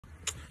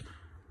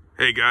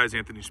Hey guys,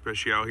 Anthony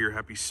Special here.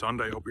 Happy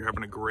Sunday. Hope you're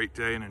having a great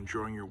day and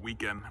enjoying your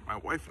weekend. My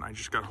wife and I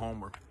just got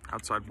home. We're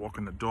outside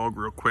walking the dog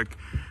real quick.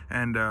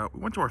 And we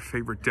went to our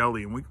favorite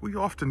deli. And we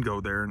often go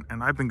there.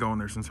 And I've been going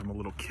there since I'm a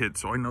little kid.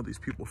 So I know these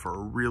people for a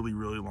really,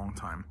 really long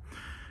time.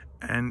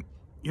 And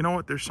you know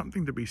what? There's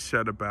something to be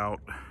said about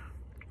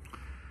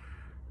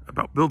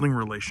building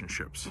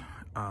relationships.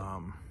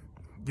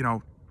 You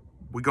know,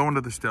 we go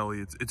into this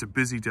deli. It's a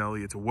busy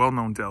deli. It's a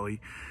well-known deli.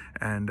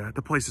 And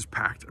the place is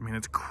packed. I mean,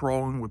 it's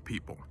crawling with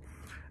people.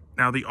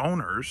 Now, the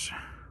owners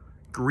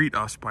greet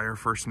us by our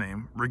first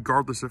name,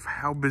 regardless of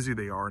how busy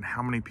they are and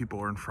how many people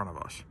are in front of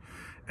us.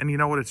 And you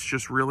know what? It's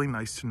just really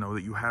nice to know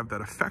that you have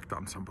that effect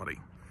on somebody.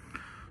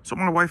 So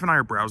my wife and I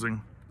are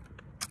browsing.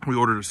 We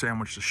ordered a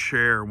sandwich to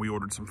share. We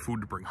ordered some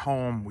food to bring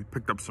home. We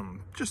picked up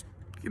some just,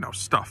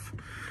 stuff.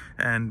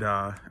 And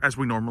as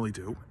we normally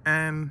do.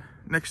 And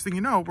next thing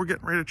you know, we're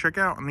getting ready to check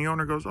out. And the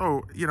owner goes,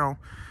 oh,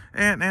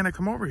 Aunt Anna,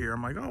 come over here.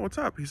 I'm like, oh, what's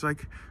up? He's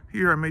like,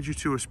 here, I made you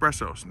 2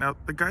 espressos. Now,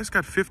 the guy's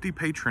got 50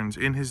 patrons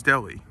in his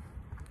deli.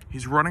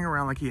 He's running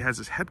around like he has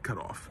his head cut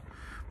off.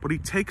 But he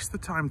takes the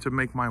time to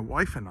make my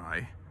wife and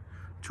I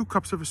 2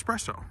 cups of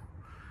espresso.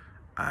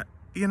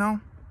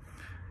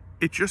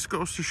 It just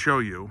goes to show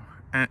you,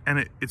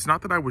 and it's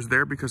not that I was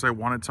there because I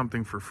wanted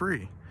something for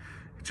free.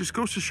 It just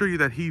goes to show you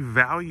that he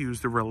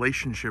values the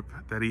relationship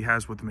that he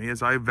has with me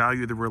as I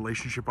value the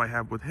relationship I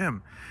have with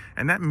him.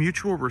 And that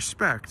mutual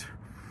respect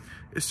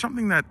is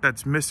something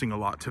that's missing a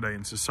lot today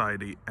in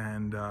society.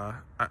 And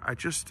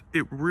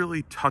it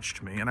really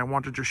touched me. And I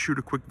want to just shoot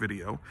a quick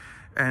video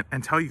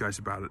and tell you guys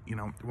about it.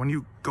 When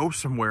you go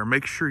somewhere,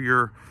 make sure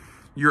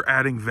you're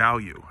adding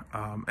value.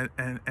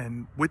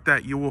 And with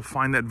that, you will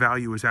find that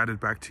value is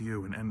added back to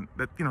you. And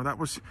that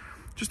was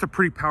just a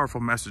pretty powerful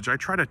message. I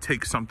try to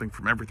take something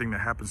from everything that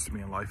happens to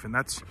me in life, and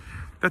that's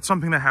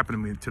something that happened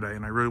to me today,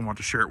 and I really want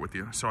to share it with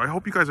you. So I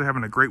hope you guys are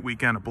having a great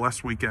weekend, a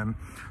blessed weekend,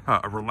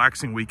 a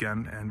relaxing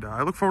weekend, and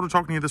I look forward to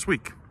talking to you this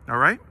week. All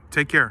right?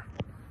 Take care.